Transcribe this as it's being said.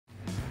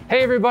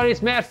Hey everybody,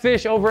 it's Matt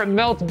Fish over at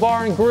Melt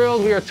Bar and Grill.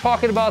 We are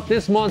talking about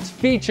this month's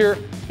feature.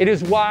 It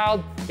is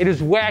wild, it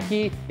is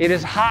wacky, it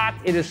is hot,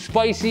 it is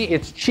spicy,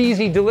 it's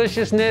cheesy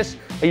deliciousness.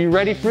 Are you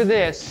ready for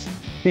this?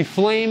 The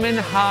Flamin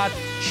Hot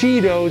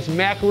Cheetos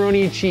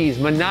Macaroni and Cheese,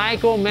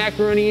 Maniacal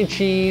Macaroni and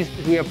Cheese.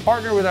 We have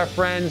partnered with our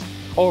friends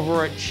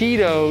over at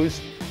Cheetos,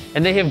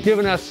 and they have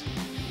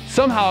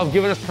somehow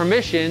given us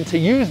permission to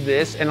use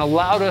this and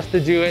allowed us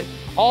to do it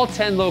all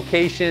 10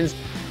 locations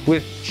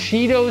with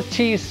Cheetos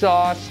cheese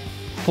sauce,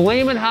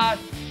 Flamin' Hot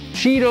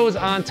Cheetos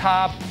on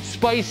top,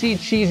 spicy,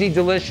 cheesy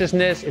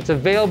deliciousness. It's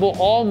available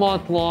all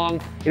month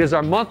long. It is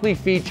our monthly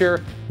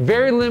feature,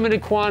 very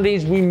limited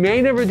quantities. We may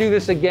never do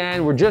this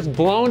again. We're just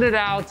blowing it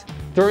out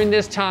during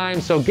this time.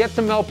 So get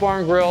to Melt Bar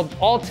and Grill,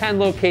 all 10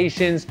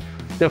 locations,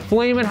 the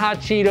Flamin' Hot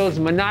Cheetos,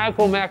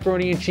 Maniacal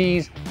Macaroni and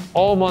Cheese,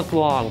 all month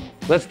long.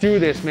 Let's do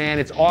this, man.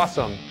 It's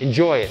awesome.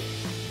 Enjoy it.